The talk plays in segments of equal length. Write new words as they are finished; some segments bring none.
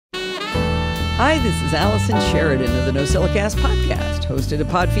Hi, this is Allison Sheridan of the NosillaCast podcast, hosted at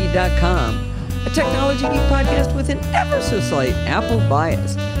podfeed.com, a technology geek podcast with an ever-so-slight Apple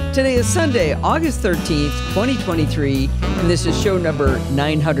bias. Today is Sunday, August 13th, 2023, and this is show number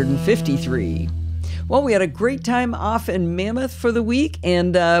 953. Well, we had a great time off in Mammoth for the week,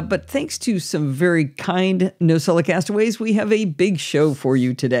 and but thanks to some very kind NosillaCastaways, we have a big show for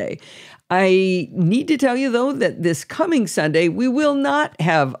you today. I need to tell you, though, that this coming Sunday, we will not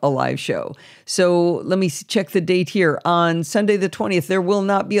have a live show. So let me check the date here. On Sunday the 20th, there will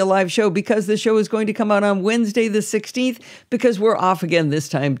not be a live show because the show is going to come out on Wednesday the 16th because we're off again this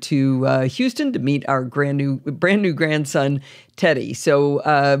time to Houston to meet our brand new grandson, Teddy. So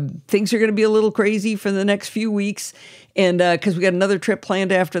things are going to be a little crazy for the next few weeks. And because we got another trip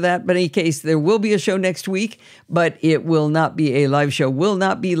planned after that. But in any case, there will be a show next week, but it will not be a live show. Will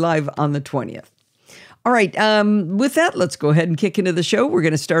not be live on the 20th. All right. With that, let's go ahead and kick into the show. We're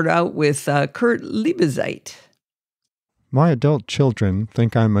going to start out with Kurt Liebezeit. My adult children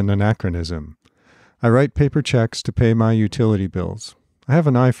think I'm an anachronism. I write paper checks to pay my utility bills. I have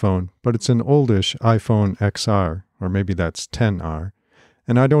an iPhone, but it's an oldish iPhone XR, or maybe that's 10R.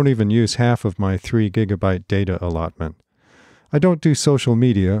 And I don't even use half of my 3 gigabyte data allotment. I don't do social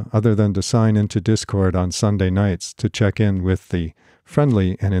media other than to sign into Discord on Sunday nights to check in with the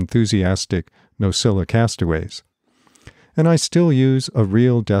friendly and enthusiastic NosillaCastaways. And I still use a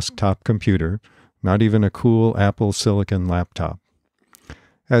real desktop computer, not even a cool Apple Silicon laptop.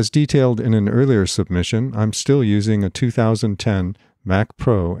 As detailed in an earlier submission, I'm still using a 2010 Mac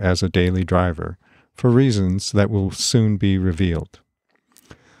Pro as a daily driver, for reasons that will soon be revealed.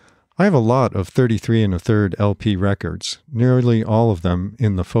 I have a lot of 33 1/3 LP records, nearly all of them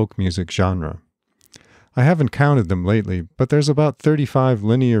in the folk music genre. I haven't counted them lately, but there's about 35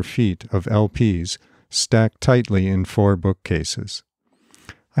 linear feet of LPs stacked tightly in 4 bookcases.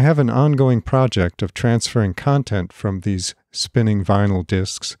 I have an ongoing project of transferring content from these spinning vinyl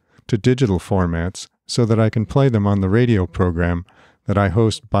discs to digital formats so that I can play them on the radio program that I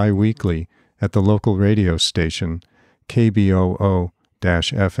host bi-weekly at the local radio station, KBOO-FM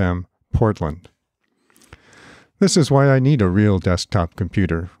Portland. This is why I need a real desktop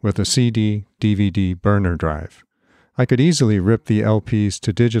computer with a CD, DVD burner drive. I could easily rip the LPs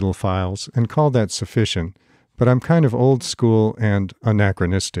to digital files and call that sufficient, but I'm kind of old school and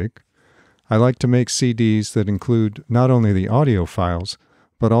anachronistic. I like to make CDs that include not only the audio files,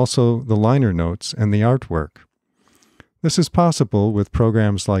 but also the liner notes and the artwork. This is possible with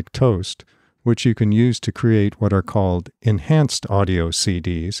programs like Toast, which you can use to create what are called enhanced audio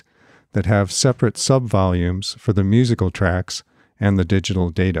CDs that have separate subvolumes for the musical tracks and the digital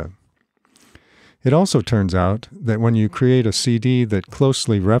data. It also turns out that when you create a CD that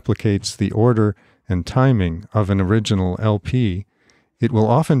closely replicates the order and timing of an original LP, it will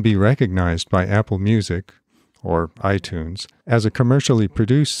often be recognized by Apple Music, or iTunes, as a commercially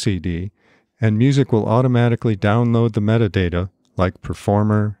produced CD, and music will automatically download the metadata like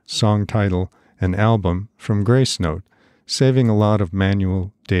performer, song title, and album from Gracenote, saving a lot of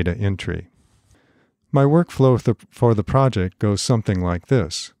manual data entry. My workflow for the project goes something like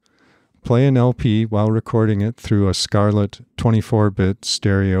this. Play an LP while recording it through a Scarlett 24-bit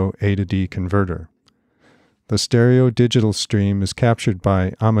stereo A to D converter. The stereo digital stream is captured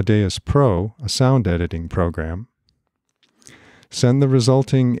by Amadeus Pro, a sound editing program. Send the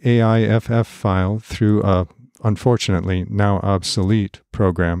resulting AIFF file through a, unfortunately now obsolete,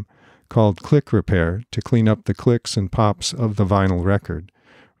 program called Click Repair to clean up the clicks and pops of the vinyl record,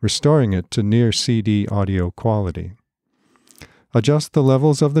 restoring it to near CD audio quality. Adjust the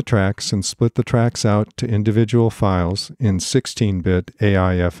levels of the tracks and split the tracks out to individual files in 16-bit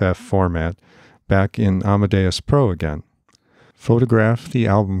AIFF format back in Amadeus Pro again. Photograph the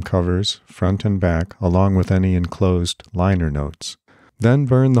album covers, front and back, along with any enclosed liner notes. Then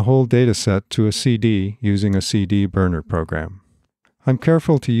burn the whole dataset to a CD using a CD burner program. I'm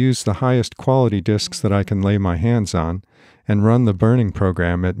careful to use the highest quality discs that I can lay my hands on and run the burning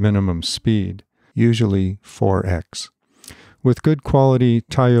program at minimum speed, usually 4x. With good quality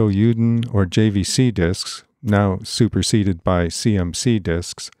Taiyo Yuden or JVC discs, now superseded by CMC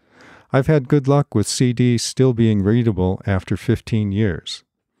discs, I've had good luck with CDs still being readable after 15 years.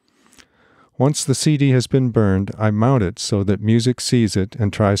 Once the CD has been burned, I mount it so that music sees it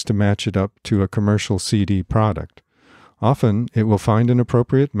and tries to match it up to a commercial CD product. Often, it will find an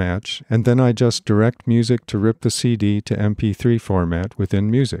appropriate match, and then I just direct music to rip the CD to MP3 format within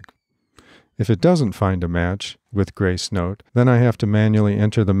Music. If it doesn't find a match with Gracenote, then I have to manually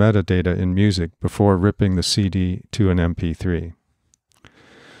enter the metadata in Music before ripping the CD to an MP3.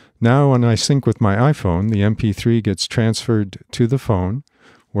 Now, when I sync with my iPhone, the MP3 gets transferred to the phone,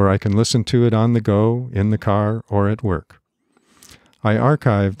 where I can listen to it on the go, in the car, or at work. I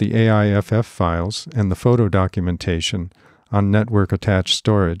archive the AIFF files and the photo documentation on network-attached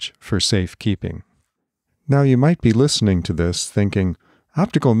storage for safekeeping. Now you might be listening to this thinking,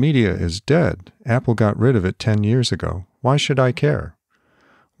 optical media is dead. Apple got rid of it 10 years ago. Why should I care?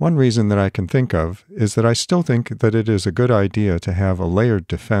 One reason that I can think of is that I still think that it is a good idea to have a layered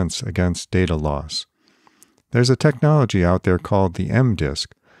defense against data loss. There's a technology out there called the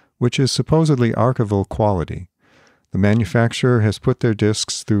M-Disk, which is supposedly archival quality. The manufacturer has put their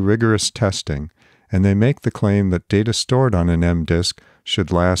disks through rigorous testing, and they make the claim that data stored on an M-Disk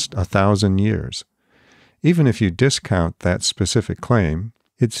should last 1,000 years. Even if you discount that specific claim,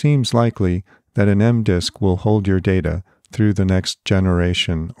 it seems likely that an M-Disk will hold your data through the next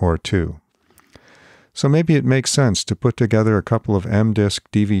generation or two. So maybe it makes sense to put together a couple of M-Disk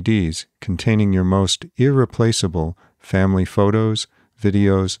DVDs containing your most irreplaceable family photos,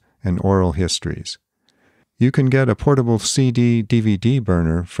 videos, and oral histories. You can get a portable CD-DVD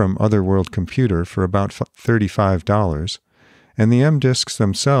burner from Otherworld Computer for about $35, and the M-Disks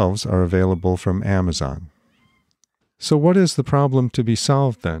themselves are available from Amazon. So what is the problem to be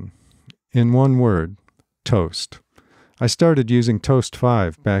solved then? In one word, Toast. I started using Toast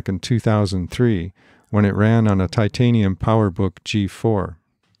 5 back in 2003 when it ran on a Titanium PowerBook G4.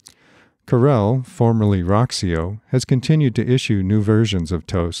 Corel, formerly Roxio, has continued to issue new versions of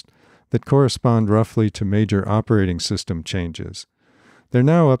Toast that correspond roughly to major operating system changes. They're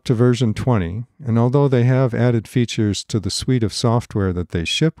now up to version 20, and although they have added features to the suite of software that they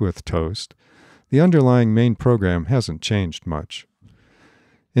ship with Toast, the underlying main program hasn't changed much.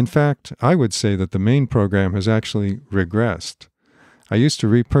 In fact, I would say that the main program has actually regressed. I used to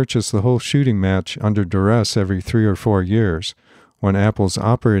repurchase the whole shooting match under duress every 3 or 4 years, when Apple's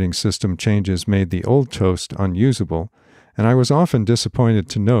operating system changes made the old Toast unusable, and I was often disappointed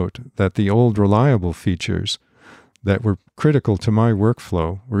to note that the old reliable features that were critical to my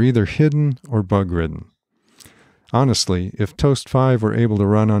workflow were either hidden or bug-ridden. Honestly, if Toast 5 were able to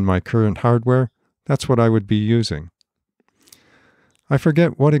run on my current hardware, that's what I would be using. I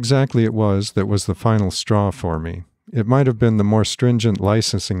forget what exactly it was that was the final straw for me. It might have been the more stringent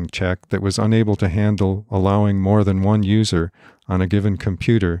licensing check that was unable to handle allowing more than one user on a given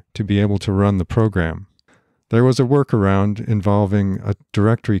computer to be able to run the program. There was a workaround involving a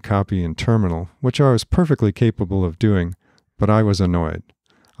directory copy in terminal, which I was perfectly capable of doing, but I was annoyed.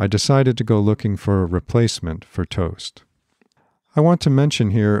 I decided to go looking for a replacement for Toast. I want to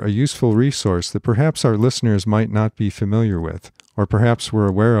mention here a useful resource that perhaps our listeners might not be familiar with, or perhaps were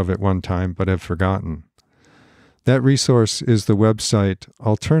aware of at one time but have forgotten. That resource is the website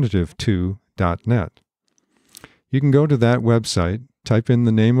alternative2.net. You can go to that website, type in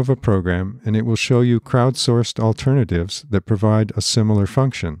the name of a program, and it will show you crowdsourced alternatives that provide a similar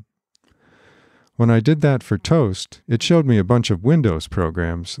function. When I did that for Toast, it showed me a bunch of Windows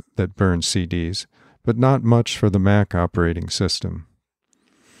programs that burn CDs, but not much for the Mac operating system.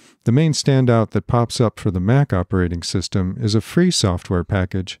 The main standout that pops up for the Mac operating system is a free software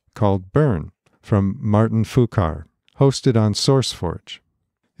package called Burn from Martin Foucault, hosted on SourceForge.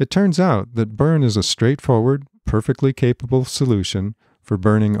 It turns out that Burn is a straightforward, perfectly capable solution for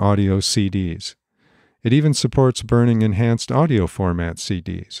burning audio CDs. It even supports burning enhanced audio format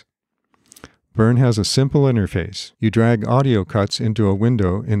CDs. Burn has a simple interface. You drag audio cuts into a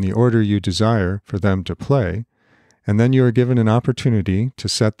window in the order you desire for them to play, and then you are given an opportunity to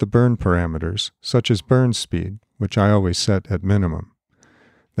set the burn parameters, such as burn speed, which I always set at minimum.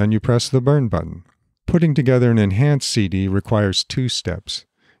 Then you press the burn button. Putting together an enhanced CD requires 2 steps.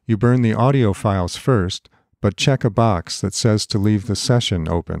 You burn the audio files first, but check a box that says to leave the session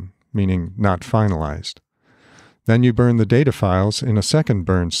open, meaning not finalized. Then you burn the data files in a second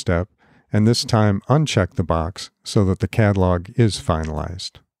burn step, and this time uncheck the box so that the catalog is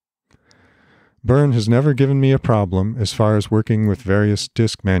finalized. Burn has never given me a problem as far as working with various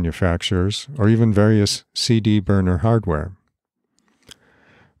disk manufacturers or even various CD burner hardware.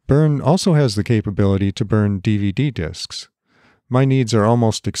 Burn also has the capability to burn DVD disks. My needs are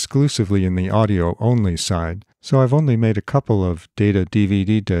almost exclusively in the audio-only side, so I've only made a couple of data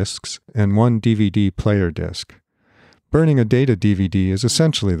DVD disks and 1 DVD player disc. Burning a data DVD is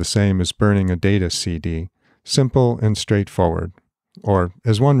essentially the same as burning a data CD, simple and straightforward, or,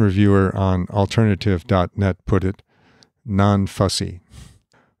 as one reviewer on alternative.net put it, non-fussy.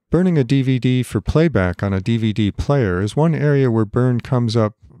 Burning a DVD for playback on a DVD player is one area where Burn comes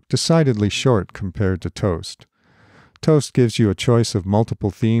up decidedly short compared to Toast. Toast gives you a choice of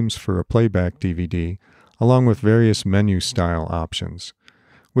multiple themes for a playback DVD, along with various menu-style options.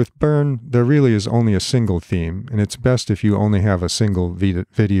 With Burn, there really is only a single theme, and it's best if you only have a single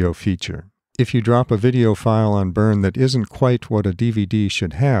video feature. If you drop a video file on Burn that isn't quite what a DVD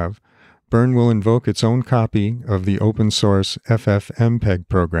should have, Burn will invoke its own copy of the open-source FFmpeg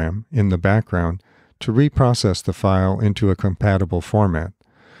program in the background to reprocess the file into a compatible format,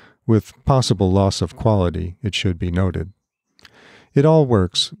 with possible loss of quality, it should be noted. It all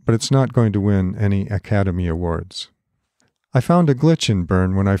works, but it's not going to win any Academy Awards. I found a glitch in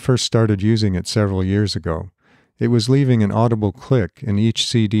Burn when I first started using it several years ago. It was leaving an audible click in each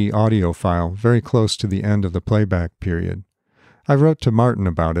CD audio file very close to the end of the playback period. I wrote to Martin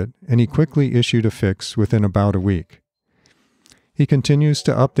about it, and he quickly issued a fix within about a week. He continues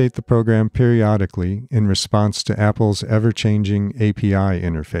to update the program periodically in response to Apple's ever-changing API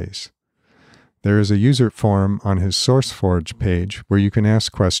interface. There is a user forum on his SourceForge page where you can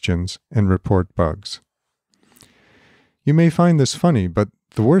ask questions and report bugs. You may find this funny, but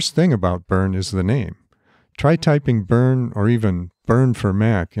the worst thing about Burn is the name. Try typing Burn or even Burn for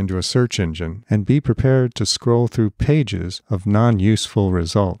Mac into a search engine and be prepared to scroll through pages of non-useful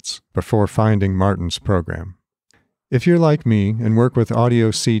results before finding Martin's program. If you're like me and work with audio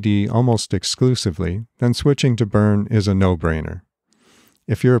CD almost exclusively, then switching to Burn is a no-brainer.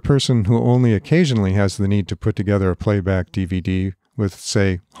 If you're a person who only occasionally has the need to put together a playback DVD with,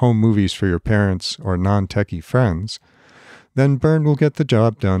 say, home movies for your parents or non-techie friends, then Burn will get the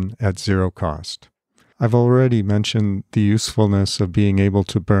job done at zero cost. I've already mentioned the usefulness of being able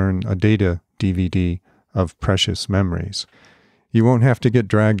to burn a data DVD of precious memories. You won't have to get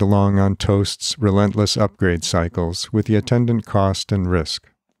dragged along on Toast's relentless upgrade cycles with the attendant cost and risk.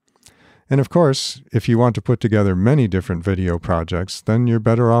 And of course, if you want to put together many different video projects, then you're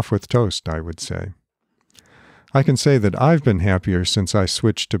better off with Toast, I would say. I can say that I've been happier since I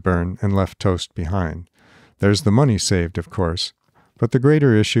switched to Burn and left Toast behind. There's the money saved, of course, but the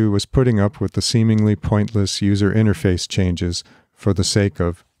greater issue was putting up with the seemingly pointless user interface changes for the sake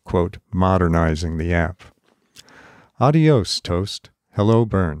of, quote, modernizing the app. Adios, Toast. Hello,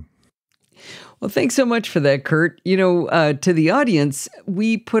 Burn. Well, thanks so much for that, Kurt. To the audience,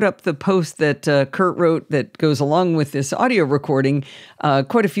 we put up the post that Kurt wrote that goes along with this audio recording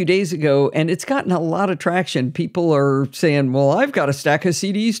quite a few days ago, and it's gotten a lot of traction. People are saying, well, I've got a stack of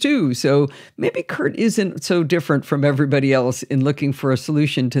CDs too. So maybe Kurt isn't so different from everybody else in looking for a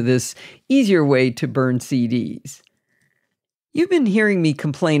solution to this easier way to burn CDs. You've been hearing me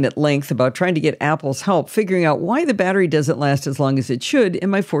complain at length about trying to get Apple's help figuring out why the battery doesn't last as long as it should in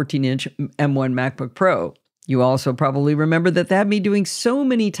my 14-inch M1 MacBook Pro. You also probably remember that had me doing so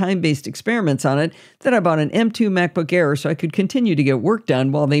many time-based experiments on it that I bought an M2 MacBook Air so I could continue to get work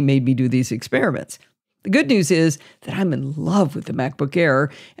done while they made me do these experiments. The good news is that I'm in love with the MacBook Air,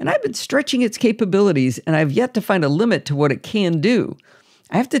 and I've been stretching its capabilities, and I've yet to find a limit to what it can do.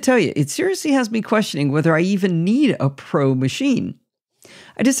 I have to tell you, it seriously has me questioning whether I even need a pro machine.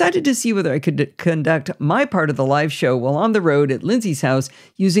 I decided to see whether I could conduct my part of the live show while on the road at Lindsay's house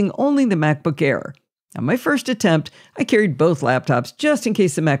using only the MacBook Air. On my first attempt, I carried both laptops just in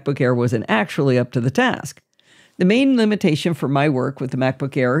case the MacBook Air wasn't actually up to the task. The main limitation for my work with the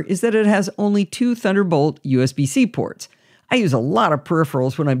MacBook Air is that it has only 2 Thunderbolt USB-C ports. I use a lot of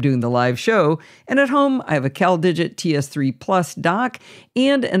peripherals when I'm doing the live show, and at home I have a CalDigit TS3 Plus dock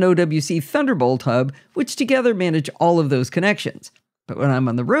and an OWC Thunderbolt hub, which together manage all of those connections. But when I'm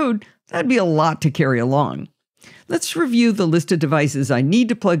on the road, that'd be a lot to carry along. Let's review the list of devices I need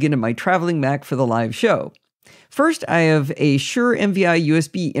to plug into my traveling Mac for the live show. First, I have a Shure MVI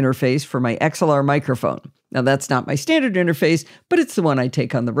USB interface for my XLR microphone. Now that's not my standard interface, but it's the one I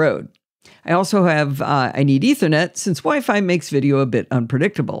take on the road. I also have, I need Ethernet since Wi-Fi makes video a bit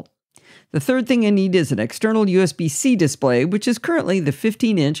unpredictable. The third thing I need is an external USB-C display, which is currently the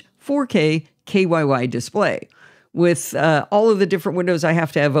 15-inch 4K KYY display. With all of the different windows I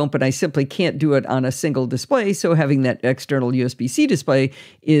have to have open, I simply can't do it on a single display, so having that external USB-C display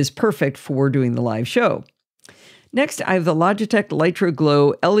is perfect for doing the live show. Next, I have the Logitech Litra Glow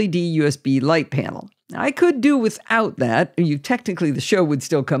LED USB light panel. I could do without that. Technically, the show would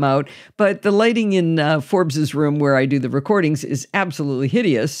still come out, but the lighting in Forbes's room where I do the recordings is absolutely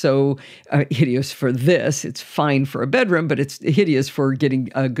hideous. So hideous for this. It's fine for a bedroom, but it's hideous for getting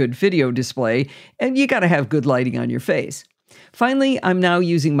a good video display. And you got to have good lighting on your face. Finally, I'm now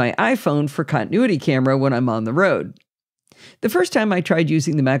using my iPhone for continuity camera when I'm on the road. The first time I tried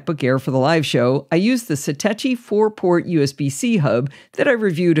using the MacBook Air for the live show, I used the Satechi 4-port USB-C hub that I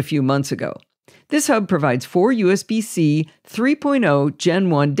reviewed a few months ago. This hub provides 4 USB-C 3.0 Gen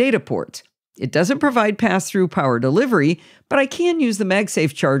 1 data ports. It doesn't provide pass-through power delivery, but I can use the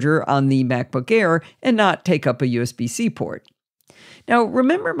MagSafe charger on the MacBook Air and not take up a USB-C port. Now,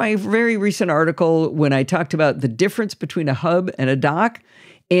 remember my very recent article when I talked about the difference between a hub and a dock?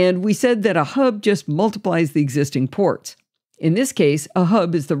 And we said that a hub just multiplies the existing ports. In this case, a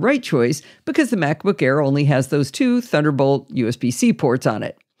hub is the right choice because the MacBook Air only has those 2 Thunderbolt USB-C ports on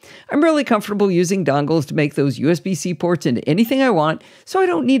it. I'm really comfortable using dongles to make those USB-C ports into anything I want, so I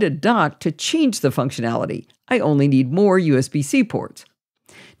don't need a dock to change the functionality. I only need more USB-C ports.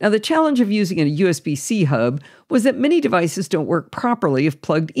 Now, the challenge of using a USB-C hub was that many devices don't work properly if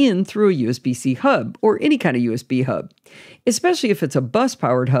plugged in through a USB-C hub, or any kind of USB hub, especially if it's a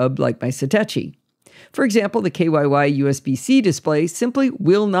bus-powered hub like my Satechi. For example, the KYY USB-C display simply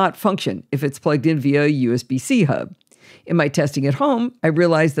will not function if it's plugged in via a USB-C hub. In my testing at home, I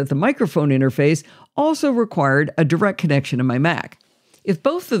realized that the microphone interface also required a direct connection to my Mac. If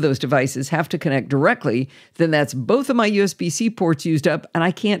both of those devices have to connect directly, then that's both of my USB-C ports used up, and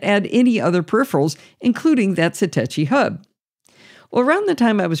I can't add any other peripherals, including that Satechi hub. Well, around the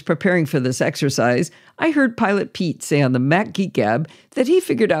time I was preparing for this exercise, I heard Pilot Pete say on the Mac Geek Gab that he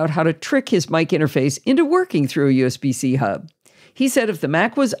figured out how to trick his mic interface into working through a USB-C hub. He said if the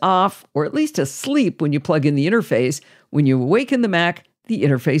Mac was off, or at least asleep when you plug in the interface, when you awaken the Mac, the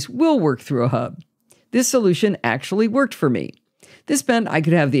interface will work through a hub. This solution actually worked for me. This meant I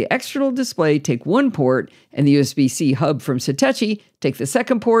could have the external display take one port and the USB-C hub from Satechi take the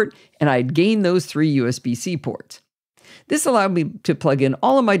second port, and I'd gain those 3 USB-C ports. This allowed me to plug in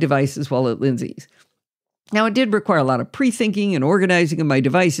all of my devices while at Lindsay's. Now, it did require a lot of pre-thinking and organizing of my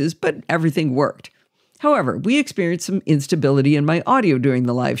devices, but everything worked. However, we experienced some instability in my audio during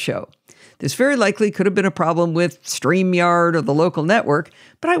the live show. This very likely could have been a problem with StreamYard or the local network,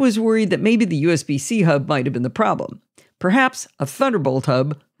 but I was worried that maybe the USB-C hub might have been the problem. Perhaps a Thunderbolt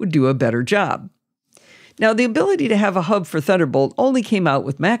hub would do a better job. Now, the ability to have a hub for Thunderbolt only came out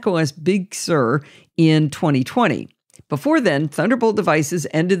with macOS Big Sur in 2020. Before then, Thunderbolt devices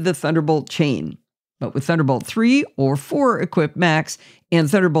ended the Thunderbolt chain. But with Thunderbolt 3 or 4 equipped Macs and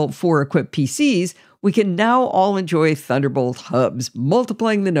Thunderbolt 4 equipped PCs, we can now all enjoy Thunderbolt hubs,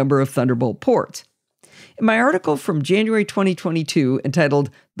 multiplying the number of Thunderbolt ports. In my article from January 2022 entitled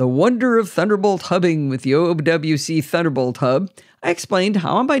The Wonder of Thunderbolt Hubbing with the OWC Thunderbolt Hub, I explained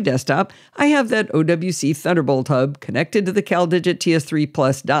how on my desktop I have that OWC Thunderbolt Hub connected to the CalDigit TS3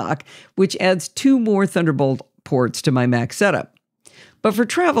 Plus dock, which adds 2 more Thunderbolt ports to my Mac setup. But for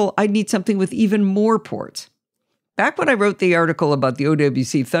travel, I'd need something with even more ports. Back when I wrote the article about the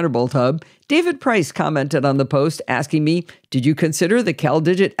OWC Thunderbolt Hub, David Price commented on the post asking me, "Did you consider the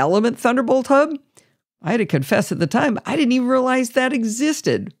CalDigit Element Thunderbolt Hub?" I had to confess at the time, I didn't even realize that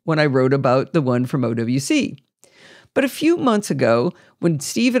existed when I wrote about the one from OWC. But a few months ago, when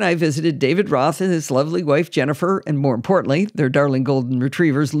Steve and I visited David Roth and his lovely wife Jennifer, and more importantly, their darling golden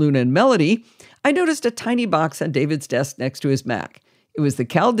retrievers Luna and Melody, I noticed a tiny box on David's desk next to his Mac. It was the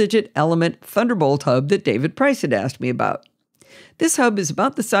CalDigit Element Thunderbolt Hub that David Price had asked me about. This hub is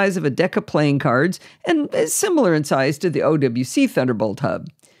about the size of a deck of playing cards and is similar in size to the OWC Thunderbolt Hub.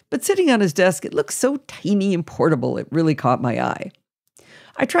 But sitting on his desk, it looks so tiny and portable, it really caught my eye.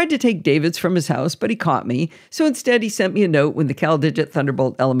 I tried to take David's from his house, but he caught me, so instead he sent me a note when the CalDigit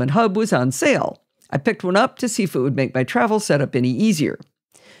Thunderbolt Element Hub was on sale. I picked one up to see if it would make my travel setup any easier.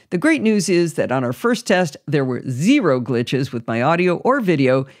 The great news is that on our first test, there were 0 glitches with my audio or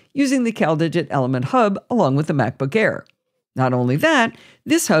video using the CalDigit Element Hub along with the MacBook Air. Not only that,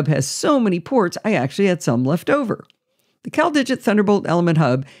 this hub has so many ports, I actually had some left over. The CalDigit Thunderbolt Element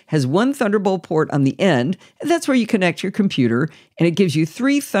Hub has 1 Thunderbolt port on the end, and that's where you connect your computer, and it gives you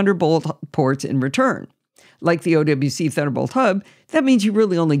 3 Thunderbolt ports in return. Like the OWC Thunderbolt Hub, that means you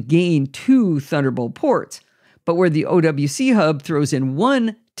really only gain 2 Thunderbolt ports. But where the OWC Hub throws in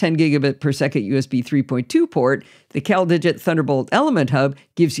 1 10 gigabit per second USB 3.2 port, the CalDigit Thunderbolt Element Hub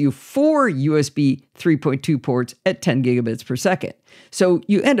gives you 4 USB 3.2 ports at 10 gigabits per second. So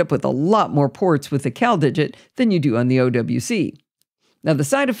you end up with a lot more ports with the CalDigit than you do on the OWC. Now, the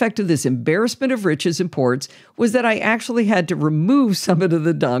side effect of this embarrassment of riches and ports was that I actually had to remove some of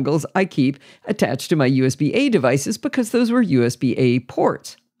the dongles I keep attached to my USB-A devices because those were USB-A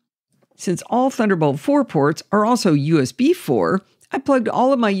ports. Since all Thunderbolt 4 ports are also USB 4, I plugged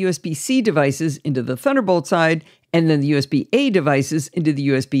all of my USB-C devices into the Thunderbolt side and then the USB-A devices into the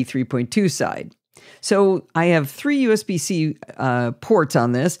USB 3.2 side. So I have 3 USB-C ports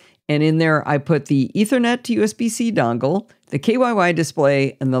on this, and in there I put the Ethernet to USB-C dongle, the KYY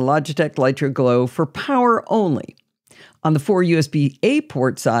display, and the Logitech Litra Glow for power only. On the 4 USB-A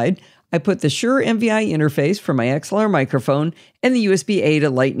port side, I put the Shure MVI interface for my XLR microphone and the USB-A to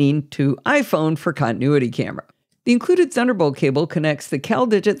Lightning to iPhone for continuity camera. The included Thunderbolt cable connects the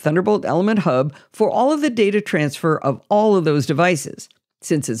CalDigit Thunderbolt Element Hub for all of the data transfer of all of those devices.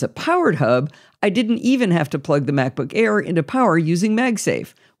 Since it's a powered hub, I didn't even have to plug the MacBook Air into power using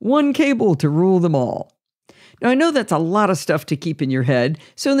MagSafe. One cable to rule them all. Now, I know that's a lot of stuff to keep in your head,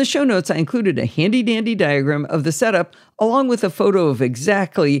 so in the show notes I included a handy-dandy diagram of the setup along with a photo of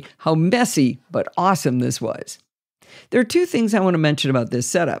exactly how messy but awesome this was. There are two things I want to mention about this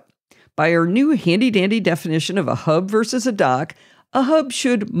setup. By our new handy-dandy definition of a hub versus a dock, a hub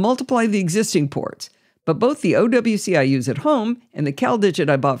should multiply the existing ports, but both the OWC I use at home and the CalDigit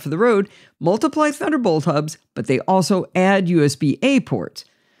I bought for the road multiply Thunderbolt hubs, but they also add USB-A ports.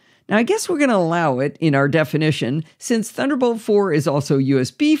 Now, I guess we're going to allow it in our definition since Thunderbolt 4 is also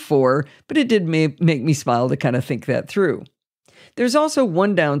USB 4, but it did make me smile to kind of think that through. There's also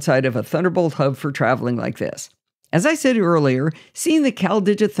one downside of a Thunderbolt hub for traveling like this. As I said earlier, seeing the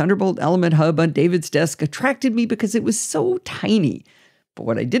CalDigit Thunderbolt Element Hub on David's desk attracted me because it was so tiny. But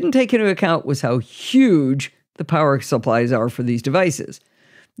what I didn't take into account was how huge the power supplies are for these devices.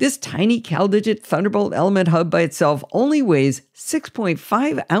 This tiny CalDigit Thunderbolt Element Hub by itself only weighs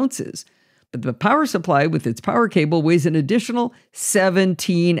 6.5 ounces, but the power supply with its power cable weighs an additional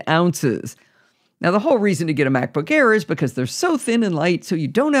 17 ounces. Now, the whole reason to get a MacBook Air is because they're so thin and light, so you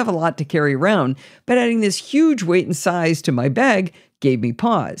don't have a lot to carry around, but adding this huge weight and size to my bag gave me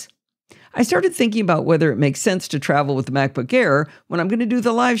pause. I started thinking about whether it makes sense to travel with the MacBook Air when I'm going to do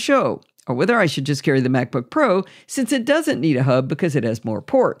the live show, or whether I should just carry the MacBook Pro since it doesn't need a hub because it has more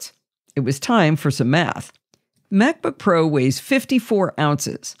ports. It was time for some math. The MacBook Pro weighs 54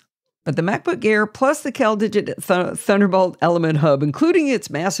 ounces, but the MacBook Air plus the CalDigit Thunderbolt Element Hub, including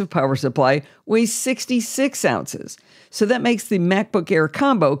its massive power supply, weighs 66 ounces. So that makes the MacBook Air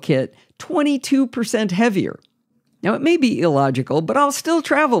combo kit 22% heavier. Now, it may be illogical, but I'll still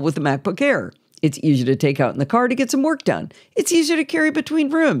travel with the MacBook Air. It's easier to take out in the car to get some work done. It's easier to carry between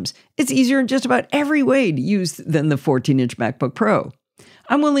rooms. It's easier in just about every way to use than the 14-inch MacBook Pro.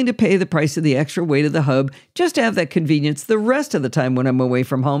 I'm willing to pay the price of the extra weight of the hub just to have that convenience the rest of the time when I'm away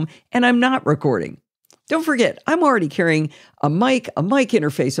from home and I'm not recording. Don't forget, I'm already carrying a mic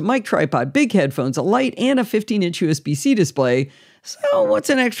interface, a mic tripod, big headphones, a light, and a 15-inch USB-C display. So what's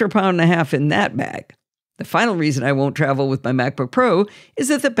an extra pound and a half in that bag? The final reason I won't travel with my MacBook Pro is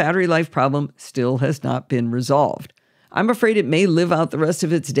that the battery life problem still has not been resolved. I'm afraid it may live out the rest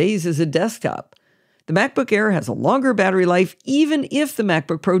of its days as a desktop. The MacBook Air has a longer battery life even if the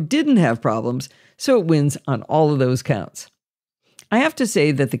MacBook Pro didn't have problems, so it wins on all of those counts. I have to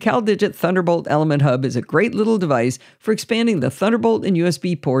say that the CalDigit Thunderbolt Element Hub is a great little device for expanding the Thunderbolt and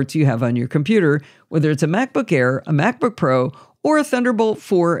USB ports you have on your computer, whether it's a MacBook Air, a MacBook Pro, or a Thunderbolt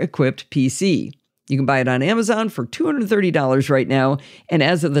 4 equipped PC. You can buy it on Amazon for $230 right now, and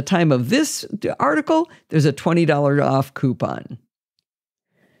as of the time of this article, there's a $20 off coupon.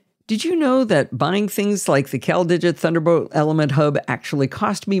 Did you know that buying things like the CalDigit Thunderbolt Element Hub actually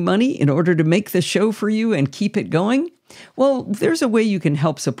cost me money in order to make the show for you and keep it going? Well, there's a way you can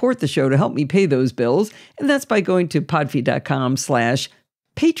help support the show to help me pay those bills, and that's by going to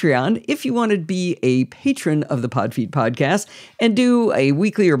podfeed.com/Patreon if you want to be a patron of the Podfeed podcast and do a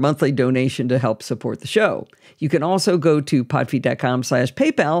weekly or monthly donation to help support the show. You can also go to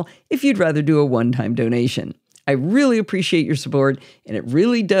podfeed.com/PayPal if you'd rather do a one-time donation. I really appreciate your support, and it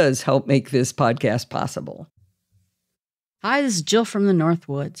really does help make this podcast possible. Hi, this is Jill from the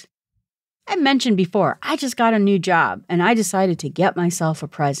Northwoods. I mentioned before, I just got a new job, and I decided to get myself a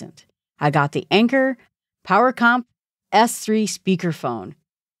present. I got the Anker PowerComp S3 speakerphone.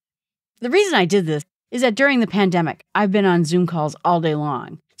 The reason I did this is that during the pandemic, I've been on Zoom calls all day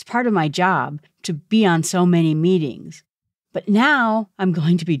long. It's part of my job to be on so many meetings. But now I'm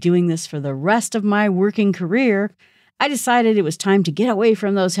going to be doing this for the rest of my working career. I decided it was time to get away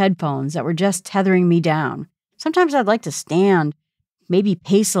from those headphones that were just tethering me down. Sometimes I'd like to stand, maybe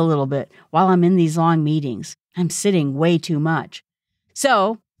pace a little bit while I'm in these long meetings. I'm sitting way too much.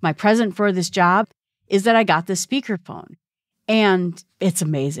 So my present for this job is that I got this speakerphone. And it's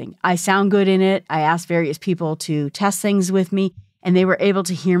amazing. I sound good in it. I asked various people to test things with me, and they were able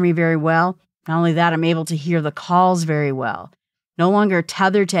to hear me very well. Not only that, I'm able to hear the calls very well. No longer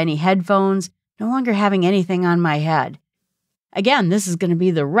tethered to any headphones, no longer having anything on my head. Again, this is going to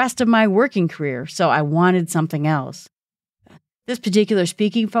be the rest of my working career, so I wanted something else. This particular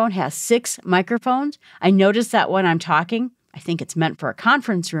speaking phone has 6 microphones. I noticed that when I'm talking, I think it's meant for a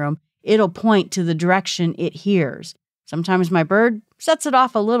conference room, it'll point to the direction it hears. Sometimes my bird sets it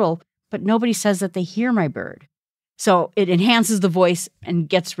off a little, but nobody says that they hear my bird. So it enhances the voice and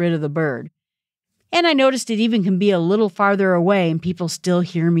gets rid of the bird. And I noticed it even can be a little farther away and people still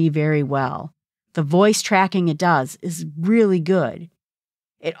hear me very well. The voice tracking it does is really good.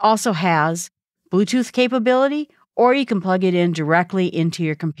 It also has Bluetooth capability, or you can plug it in directly into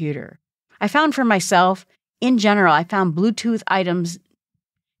your computer. I found for myself, in general, I found Bluetooth items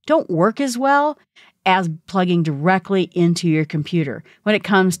don't work as well as plugging directly into your computer when it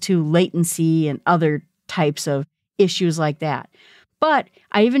comes to latency and other types of issues like that. But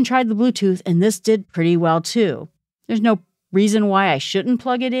I even tried the Bluetooth, and this did pretty well too. There's no reason why I shouldn't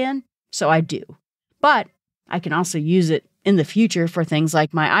plug it in, so I do. But I can also use it in the future for things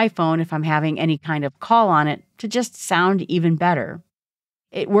like my iPhone if I'm having any kind of call on it to just sound even better.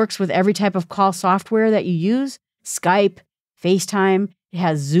 It works with every type of call software that you use: Skype, FaceTime, it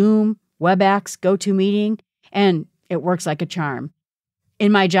has Zoom, WebEx, GoToMeeting, and it works like a charm.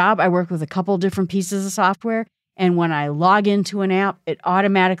 In my job, I work with a couple different pieces of software, and when I log into an app, it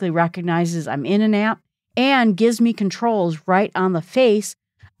automatically recognizes I'm in an app and gives me controls right on the face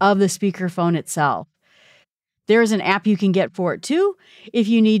of the speakerphone itself. There's an app you can get for it too. If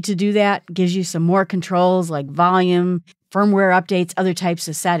you need to do that, it gives you some more controls like volume, firmware updates, other types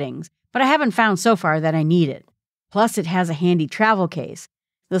of settings. But I haven't found so far that I need it. Plus, it has a handy travel case.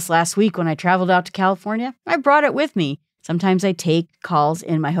 This last week when I traveled out to California, I brought it with me. Sometimes I take calls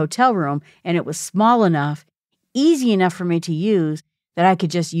in my hotel room, and it was small enough, easy enough for me to use that I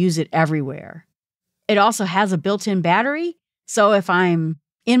could just use it everywhere. It also has a built-in battery, so if I'm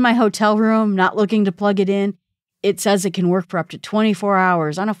in my hotel room not looking to plug it in, it says it can work for up to 24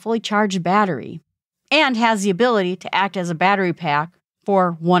 hours on a fully charged battery, and has the ability to act as a battery pack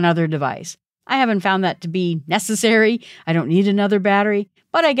for one other device. I haven't found that to be necessary. I don't need another battery,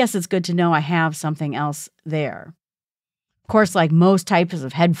 but I guess it's good to know I have something else there. Of course, like most types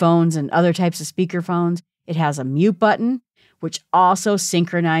of headphones and other types of speakerphones, it has a mute button, which also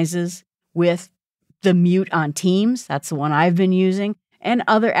synchronizes with the mute on Teams. That's the one I've been using, and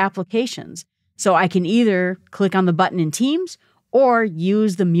other applications. So I can either click on the button in Teams or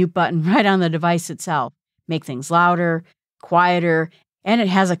use the mute button right on the device itself, make things louder, quieter, and it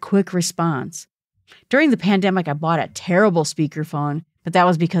has a quick response. During the pandemic, I bought a terrible speakerphone, but that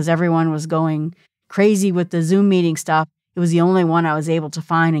was because everyone was going crazy with the Zoom meeting stuff. It was the only one I was able to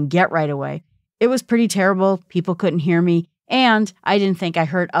find and get right away. It was pretty terrible. People couldn't hear me, and I didn't think I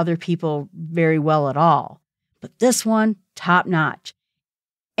heard other people very well at all. But this one, top notch.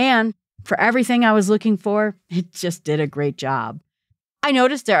 And for everything I was looking for, it just did a great job. I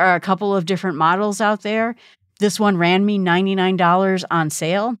noticed there are a couple of different models out there. This one ran me $99 on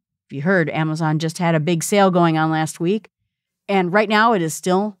sale. If you heard, Amazon just had a big sale going on last week. And right now it is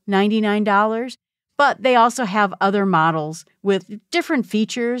still $99. But they also have other models with different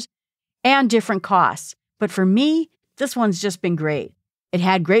features and different costs. But for me, this one's just been great. It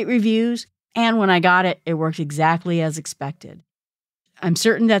had great reviews, and when I got it, it worked exactly as expected. I'm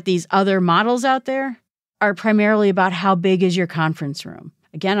certain that these other models out there are primarily about how big is your conference room.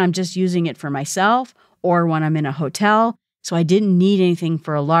 Again, I'm just using it for myself or when I'm in a hotel, so I didn't need anything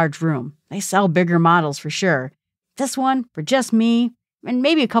for a large room. They sell bigger models for sure. This one, for just me and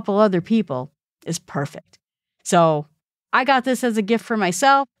maybe a couple other people, is perfect. So I got this as a gift for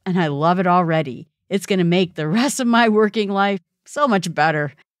myself, and I love it already. It's going to make the rest of my working life so much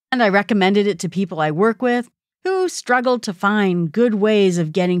better. And I recommended it to people I work with who struggled to find good ways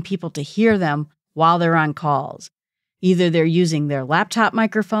of getting people to hear them while they're on calls. Either they're using their laptop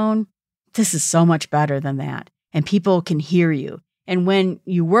microphone. This is so much better than that. And people can hear you. And when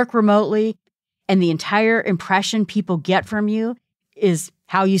you work remotely and the entire impression people get from you is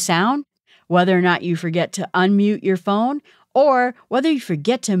how you sound, whether or not you forget to unmute your phone, or whether you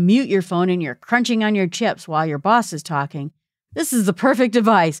forget to mute your phone and you're crunching on your chips while your boss is talking, this is the perfect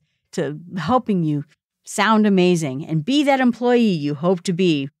device to helping you sound amazing and be that employee you hope to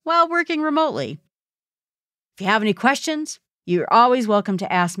be while working remotely. If you have any questions, you're always welcome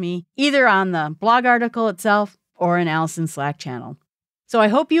to ask me either on the blog article itself or in Allison's Slack channel. So I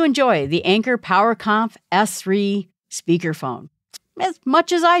hope you enjoy the Anker PowerConf S3 speakerphone as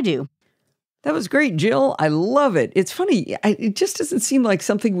much as I do. That was great, Jill. I love it. It's funny. It just doesn't seem like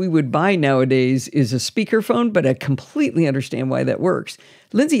something we would buy nowadays is a speakerphone, but I completely understand why that works.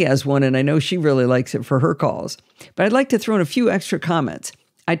 Lindsay has one, and I know she really likes it for her calls. But I'd like to throw in a few extra comments.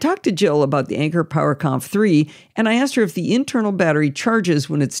 I talked to Jill about the Anker PowerConf 3, and I asked her if the internal battery charges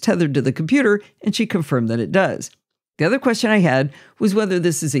when it's tethered to the computer, and she confirmed that it does. The other question I had was whether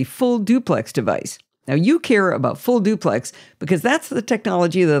this is a full duplex device. Now, you care about full duplex because that's the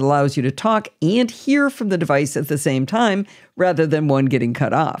technology that allows you to talk and hear from the device at the same time rather than one getting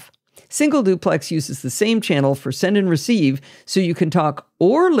cut off. Single duplex uses the same channel for send and receive, so you can talk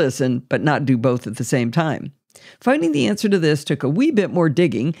or listen but not do both at the same time. Finding the answer to this took a wee bit more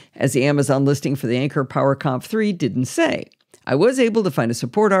digging, as the Amazon listing for the Anker PowerComp 3 didn't say. I was able to find a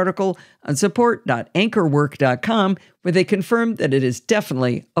support article on support.ankerwork.com where they confirmed that it is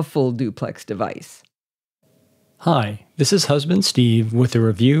definitely a full duplex device. Hi, this is husband Steve with a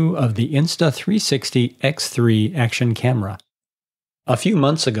review of the Insta360 X3 action camera. A few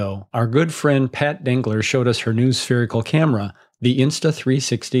months ago, our good friend Pat Dengler showed us her new spherical camera, the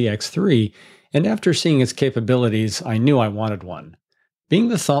Insta360 X3, and after seeing its capabilities, I knew I wanted one. Being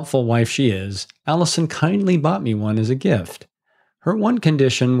the thoughtful wife she is, Allison kindly bought me one as a gift. Her one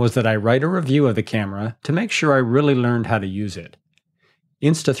condition was that I write a review of the camera to make sure I really learned how to use it.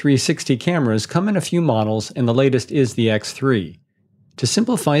 Insta360 cameras come in a few models, and the latest is the X3. To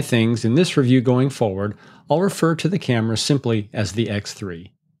simplify things in this review going forward, I'll refer to the camera simply as the X3.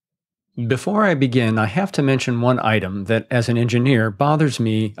 Before I begin, I have to mention one item that, as an engineer, bothers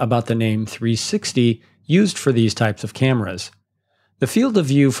me about the name 360 used for these types of cameras. The field of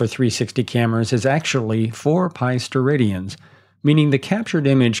view for 360 cameras is actually 4 pi steradians, meaning the captured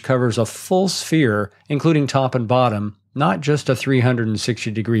image covers a full sphere, including top and bottom, not just a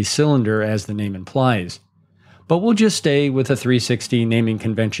 360-degree cylinder as the name implies. But we'll just stay with the 360 naming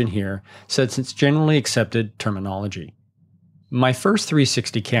convention here, since it's generally accepted terminology. My first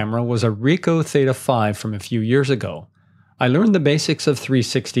 360 camera was a Ricoh Theta 5 from a few years ago. I learned the basics of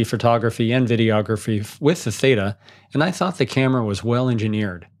 360 photography and videography with the Theta, and I thought the camera was well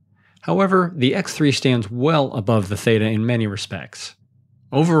engineered. However, the X3 stands well above the Theta in many respects.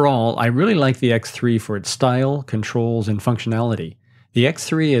 Overall, I really like the X3 for its style, controls, and functionality. The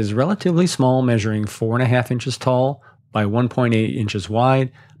X3 is relatively small, measuring 4.5 inches tall by 1.8 inches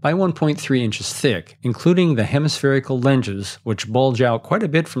wide by 1.3 inches thick, including the hemispherical lenses, which bulge out quite a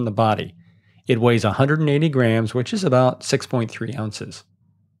bit from the body. It weighs 180 grams, which is about 6.3 ounces.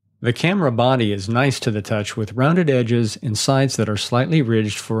 The camera body is nice to the touch with rounded edges and sides that are slightly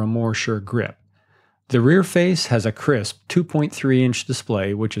ridged for a more sure grip. The rear face has a crisp 2.3-inch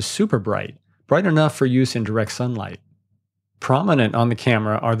display, which is super bright enough for use in direct sunlight. Prominent on the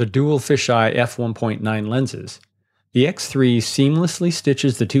camera are the dual fisheye f1.9 lenses. The X3 seamlessly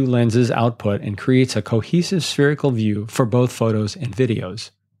stitches the two lenses output and creates a cohesive spherical view for both photos and videos.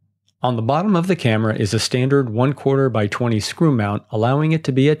 On the bottom of the camera is a standard 1/4 by 20 screw mount, allowing it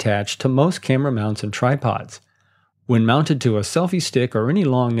to be attached to most camera mounts and tripods. When mounted to a selfie stick or any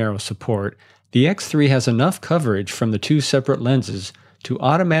long narrow support, the X3 has enough coverage from the two separate lenses to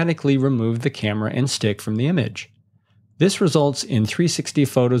automatically remove the camera and stick from the image. This results in 360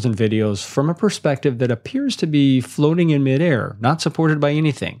 photos and videos from a perspective that appears to be floating in midair, not supported by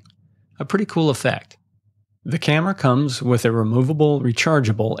anything. A pretty cool effect. The camera comes with a removable,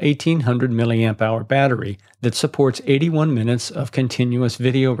 rechargeable 1800 mAh battery that supports 81 minutes of continuous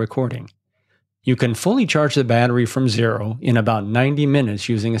video recording. You can fully charge the battery from zero in about 90 minutes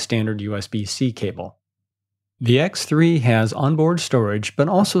using a standard USB-C cable. The X3 has onboard storage, but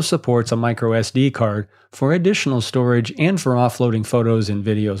also supports a micro SD card for additional storage and for offloading photos and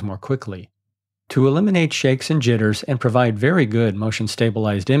videos more quickly. To eliminate shakes and jitters and provide very good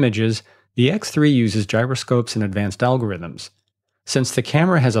motion-stabilized images, the X3 uses gyroscopes and advanced algorithms. Since the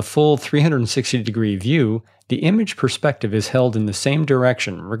camera has a full 360-degree view, the image perspective is held in the same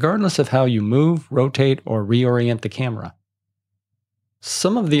direction regardless of how you move, rotate, or reorient the camera.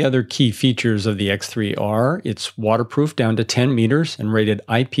 Some of the other key features of the X3 are it's waterproof down to 10 meters and rated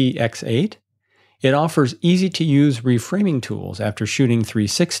IPX8. It offers easy-to-use reframing tools after shooting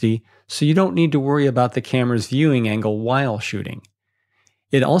 360, so you don't need to worry about the camera's viewing angle while shooting.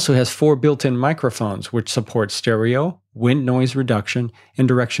 It also has 4 built-in microphones which support stereo, wind noise reduction, and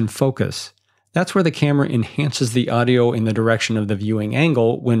direction focus. That's where the camera enhances the audio in the direction of the viewing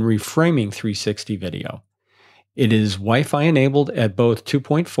angle when reframing 360 video. It is Wi-Fi enabled at both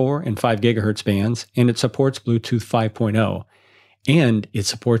 2.4 and 5 GHz bands, and it supports Bluetooth 5.0, and it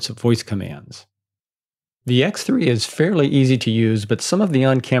supports voice commands. The X3 is fairly easy to use, but some of the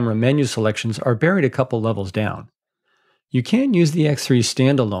on-camera menu selections are buried a couple levels down. You can use the X3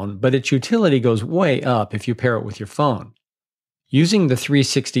 standalone, but its utility goes way up if you pair it with your phone. Using the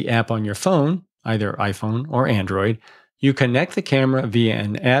 360 app on your phone, either iPhone or Android, you connect the camera via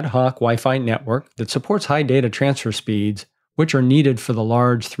an ad hoc Wi-Fi network that supports high data transfer speeds, which are needed for the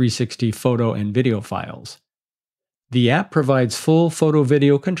large 360 photo and video files. The app provides full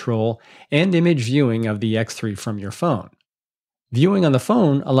photo-video control and image viewing of the X3 from your phone. Viewing on the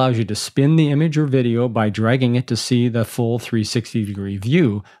phone allows you to spin the image or video by dragging it to see the full 360-degree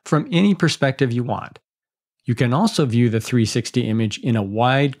view from any perspective you want. You can also view the 360 image in a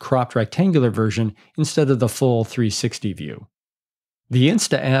wide, cropped rectangular version instead of the full 360 view. The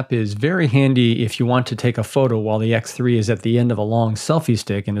Insta app is very handy if you want to take a photo while the X3 is at the end of a long selfie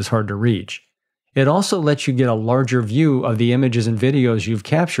stick and is hard to reach. It also lets you get a larger view of the images and videos you've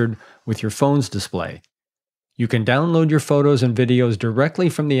captured with your phone's display. You can download your photos and videos directly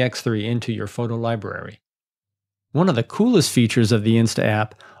from the X3 into your photo library. One of the coolest features of the Insta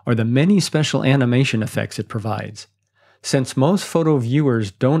app are the many special animation effects it provides. Since most photo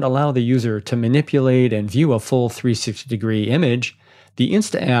viewers don't allow the user to manipulate and view a full 360-degree image, the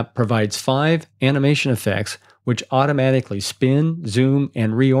Insta app provides 5 animation effects which automatically spin, zoom,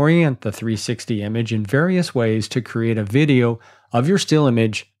 and reorient the 360 image in various ways to create a video of your still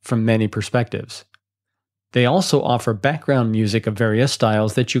image from many perspectives. They also offer background music of various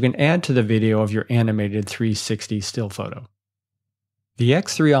styles that you can add to the video of your animated 360 still photo. The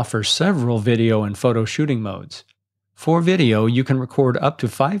X3 offers several video and photo shooting modes. For video, you can record up to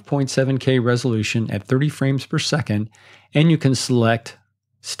 5.7K resolution at 30 frames per second, and you can select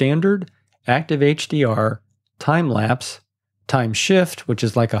Standard, Active HDR, Time-Lapse, Time Shift, which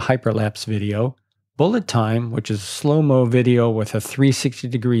is like a hyperlapse video, Bullet Time, which is slow-mo video with a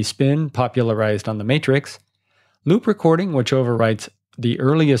 360-degree spin popularized on the Matrix, Loop Recording, which overwrites the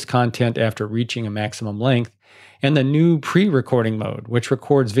earliest content after reaching a maximum length, and the new pre-recording mode, which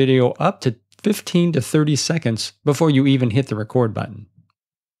records video up to 15 to 30 seconds before you even hit the record button.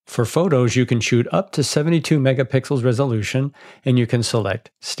 For photos, you can shoot up to 72 megapixels resolution, and you can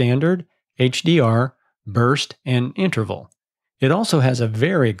select Standard, HDR, Burst, and Interval. It also has a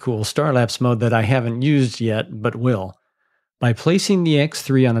very cool Starlapse mode that I haven't used yet, but will. By placing the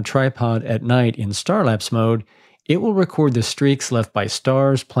X3 on a tripod at night in Starlapse mode, it will record the streaks left by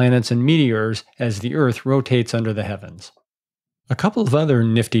stars, planets, and meteors as the Earth rotates under the heavens. A couple of other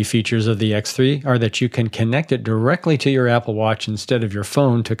nifty features of the X3 are that you can connect it directly to your Apple Watch instead of your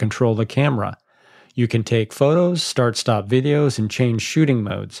phone to control the camera. You can take photos, start-stop videos, and change shooting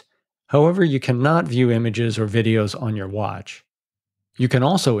modes. However, you cannot view images or videos on your watch. You can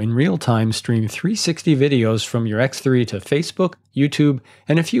also, in real time, stream 360 videos from your X3 to Facebook, YouTube,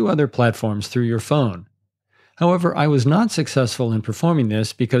 and a few other platforms through your phone. However, I was not successful in performing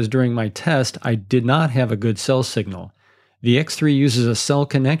this because during my test, I did not have a good cell signal. The X3 uses a cell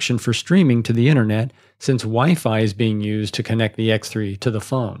connection for streaming to the internet since Wi-Fi is being used to connect the X3 to the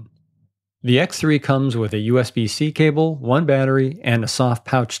phone. The X3 comes with a USB-C cable, 1 battery, and a soft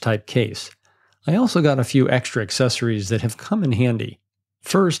pouch type case. I also got a few extra accessories that have come in handy.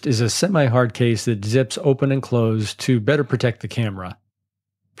 First is a semi-hard case that zips open and close to better protect the camera.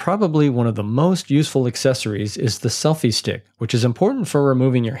 Probably one of the most useful accessories is the selfie stick, which is important for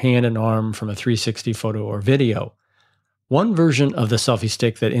removing your hand and arm from a 360 photo or video. One version of the selfie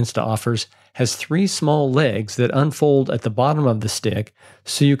stick that Insta offers has 3 small legs that unfold at the bottom of the stick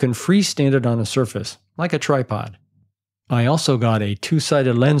so you can freestand it on a surface, like a tripod. I also got a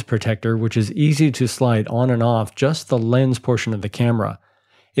 2-sided lens protector which is easy to slide on and off just the lens portion of the camera.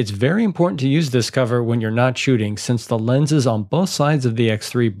 It's very important to use this cover when you're not shooting since the lenses on both sides of the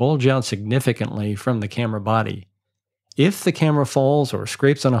X3 bulge out significantly from the camera body. If the camera falls or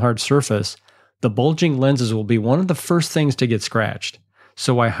scrapes on a hard surface, the bulging lenses will be one of the first things to get scratched,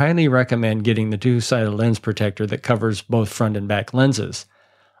 so I highly recommend getting the 2-sided lens protector that covers both front and back lenses.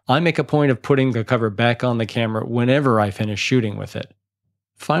 I make a point of putting the cover back on the camera whenever I finish shooting with it.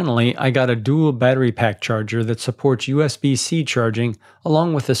 Finally, I got a dual battery pack charger that supports USB-C charging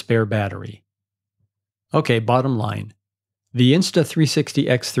along with a spare battery. Okay, bottom line. The Insta360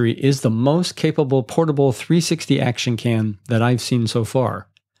 X3 is the most capable portable 360 action cam that I've seen so far.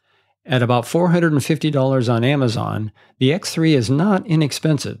 At about $450 on Amazon, the X3 is not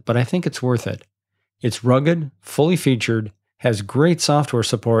inexpensive, but I think it's worth it. It's rugged, fully featured, has great software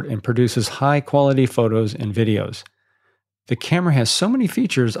support, and produces high-quality photos and videos. The camera has so many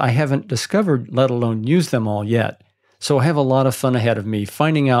features I haven't discovered, let alone used them all yet, so I have a lot of fun ahead of me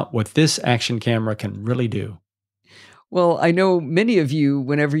finding out what this action camera can really do. Well, I know many of you,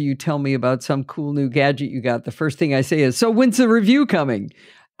 whenever you tell me about some cool new gadget you got, the first thing I say is, so when's the review coming?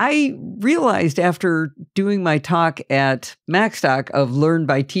 I realized after doing my talk at MacStock of Learn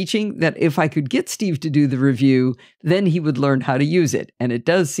by Teaching that if I could get Steve to do the review, then he would learn how to use it. And it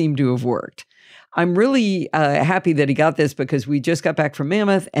does seem to have worked. I'm really happy that he got this because we just got back from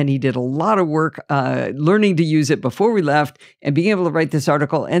Mammoth and he did a lot of work learning to use it before we left and being able to write this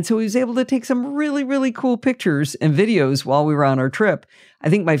article. And so he was able to take some really, really cool pictures and videos while we were on our trip. I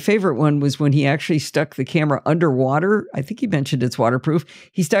think my favorite one was when he actually stuck the camera underwater. I think he mentioned it's waterproof.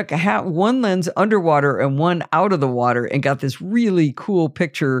 He stuck one lens underwater and one out of the water and got this really cool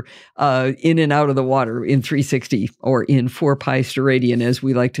picture in and out of the water in 360 or in 4 pi steradian, as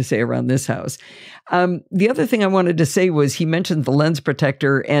we like to say around this house. The other thing I wanted to say was he mentioned the lens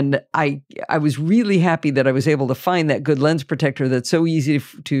protector, and I was really happy that I was able to find that good lens protector that's so easy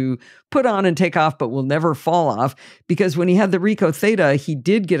to put on and take off, but will never fall off, because when he had the Ricoh Theta, he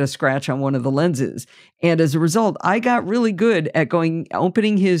did get a scratch on one of the lenses. And as a result, I got really good at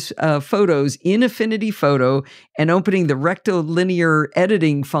opening his photos in Affinity Photo and opening the rectilinear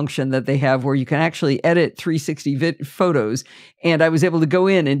editing function that they have where you can actually edit 360 photos. And I was able to go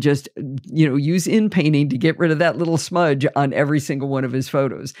in and just, use inpainting to get rid of that little smudge on every single one of his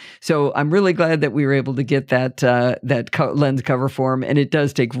photos. So I'm really glad that we were able to get that lens cover for him. And it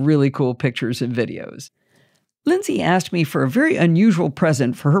does take really cool pictures and videos. Lindsay asked me for a very unusual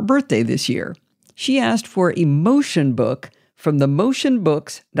present for her birthday this year. She asked for a motion book from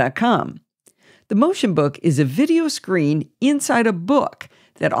themotionbooks.com. The Motion Book is a video screen inside a book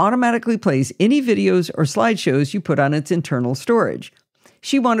that automatically plays any videos or slideshows you put on its internal storage.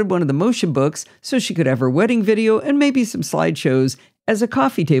 She wanted one of the Motion Books so she could have her wedding video and maybe some slideshows as a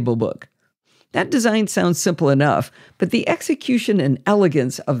coffee table book. That design sounds simple enough, but the execution and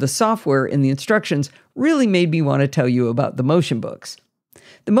elegance of the software and the instructions really made me want to tell you about the Motion Books.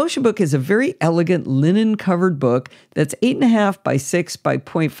 The Motion Book is a very elegant linen-covered book that's 8.5 by 6 by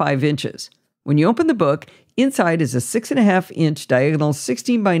 0.5 inches. When you open the book, inside is a 6.5-inch diagonal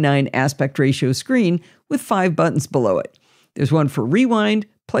 16 by 9 aspect ratio screen with 5 buttons below it. There's one for rewind,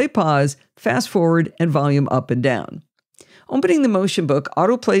 play pause, fast forward, and volume up and down. Opening the Motion Book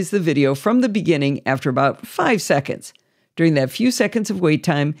auto-plays the video from the beginning after about 5 seconds. During that few seconds of wait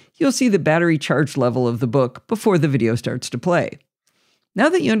time, you'll see the battery charge level of the book before the video starts to play. Now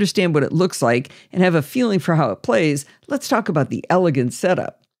that you understand what it looks like and have a feeling for how it plays, let's talk about the elegant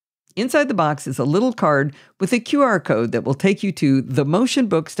setup. Inside the box is a little card with a QR code that will take you to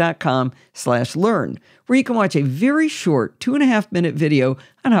themotionbooks.com/learn, where you can watch a very short 2.5-minute video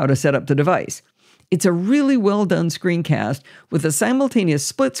on how to set up the device. It's a really well-done screencast with a simultaneous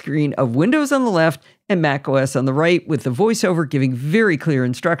split screen of Windows on the left and macOS on the right, with the voiceover giving very clear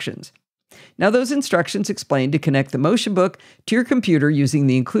instructions. Now, those instructions explain to connect the Motion Book to your computer using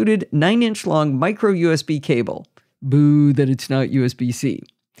the included 9-inch long micro USB cable. Boo that it's not USB-C.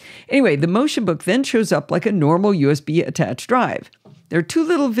 Anyway, the Motion Book then shows up like a normal USB attached drive. There are 2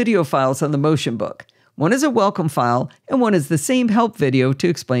 little video files on the Motion Book. One is a welcome file, and one is the same help video to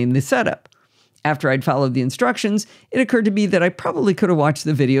explain the setup. After I'd followed the instructions, it occurred to me that I probably could have watched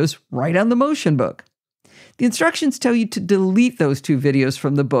the videos right on the Motion Book. The instructions tell you to delete those 2 videos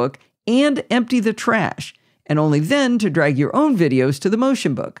from the book and empty the trash, and only then to drag your own videos to the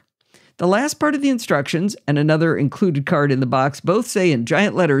Motion Book. The last part of the instructions and another included card in the box both say in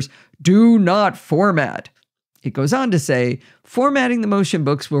giant letters, "Do not format." It goes on to say, formatting the Motion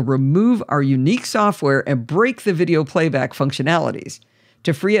Books will remove our unique software and break the video playback functionalities.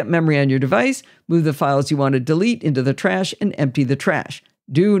 To free up memory on your device, move the files you want to delete into the trash and empty the trash.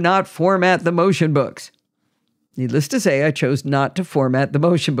 Do not format the Motion Books. Needless to say, I chose not to format the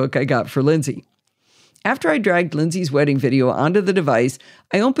Motion Book I got for Lindsay. After I dragged Lindsay's wedding video onto the device,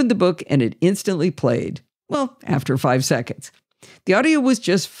 I opened the book and it instantly played. Well, after 5 seconds. The audio was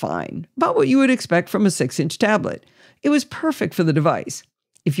just fine, about what you would expect from a 6-inch tablet. It was perfect for the device.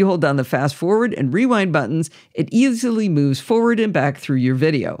 If you hold down the fast forward and rewind buttons, it easily moves forward and back through your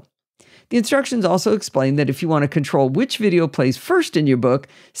video. The instructions also explain that if you want to control which video plays first in your book,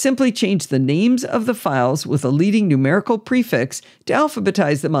 simply change the names of the files with a leading numerical prefix to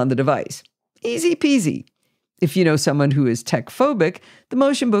alphabetize them on the device. Easy peasy. If you know someone who is tech-phobic, the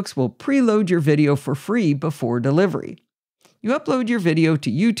Motion Books will preload your video for free before delivery. You upload your video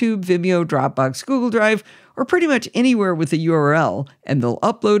to YouTube, Vimeo, Dropbox, Google Drive, or pretty much anywhere with a URL, and they'll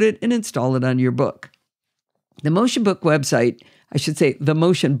upload it and install it on your book. The Motion Book website, the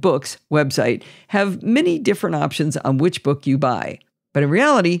Motion Books website, have many different options on which book you buy. But in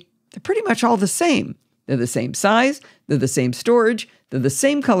reality, they're pretty much all the same. They're the same size, they're the same storage, they're the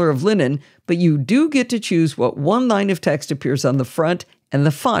same color of linen, but you do get to choose what one line of text appears on the front and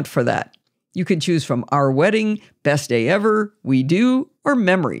the font for that. You can choose from Our Wedding, Best Day Ever, We Do, or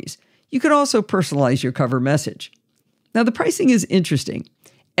Memories. You can also personalize your cover message. Now, the pricing is interesting.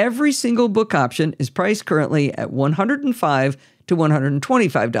 Every single book option is priced currently at $105 to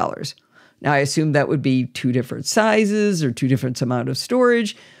 $125. Now, I assume that would be 2 different sizes or 2 different amount of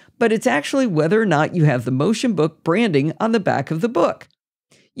storage, but it's actually whether or not you have the Motion Book branding on the back of the book.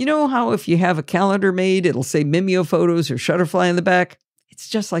 You know how if you have a calendar made, it'll say Mimeo Photos or Shutterfly on the back? It's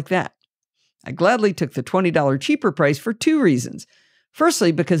just like that. I gladly took the $20 cheaper price for 2 reasons.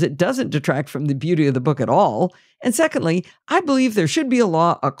 Firstly, because it doesn't detract from the beauty of the book at all. And secondly, I believe there should be a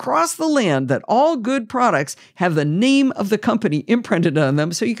law across the land that all good products have the name of the company imprinted on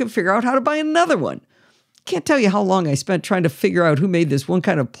them so you can figure out how to buy another one. Can't tell you how long I spent trying to figure out who made this one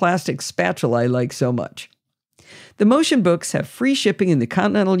kind of plastic spatula I like so much. The Motion books have free shipping in the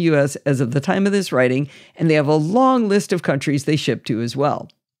continental U.S. as of the time of this writing, and they have a long list of countries they ship to as well.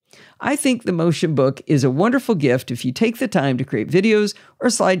 I think the Motion book is a wonderful gift if you take the time to create videos or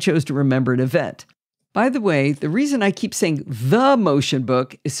slideshows to remember an event. By the way, the reason I keep saying the Motion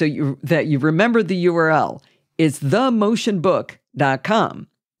book is so that you remember the URL. It's themotionbook.com.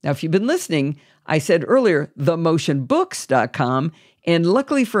 Now, if you've been listening, I said earlier themotionbooks.com, and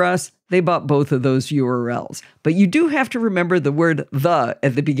luckily for us, they bought both of those URLs. But you do have to remember the word the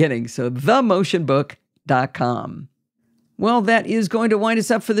at the beginning, so themotionbook.com. Well, that is going to wind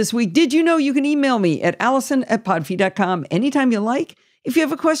us up for this week. Did you know you can email me at allison@podfeet.com anytime you like? If you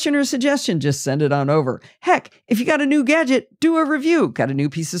have a question or a suggestion, just send it on over. Heck, if you got a new gadget, do a review. Got a new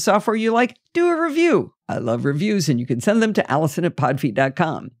piece of software you like? Do a review. I love reviews, and you can send them to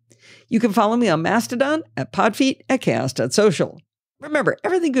allison@podfeet.com. You can follow me on Mastodon at podfeet at chaos.social. Remember,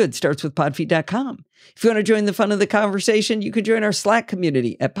 everything good starts with podfeet.com. If you want to join the fun of the conversation, you can join our Slack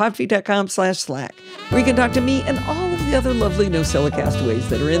community at podfeet.com/Slack, where you can talk to me and all of the other lovely NosillaCastaways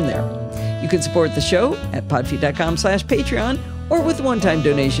that are in there. You can support the show at podfeet.com/Patreon or with a one-time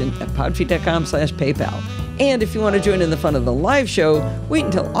donation at podfeet.com/PayPal. And if you want to join in the fun of the live show, wait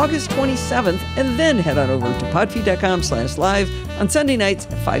until August 27th and then head on over to podfeet.com/live on Sunday nights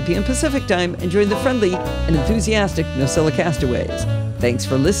at 5 p.m. Pacific Time and join the friendly and enthusiastic NosillaCastaways. Thanks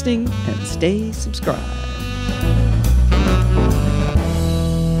for listening and stay subscribed.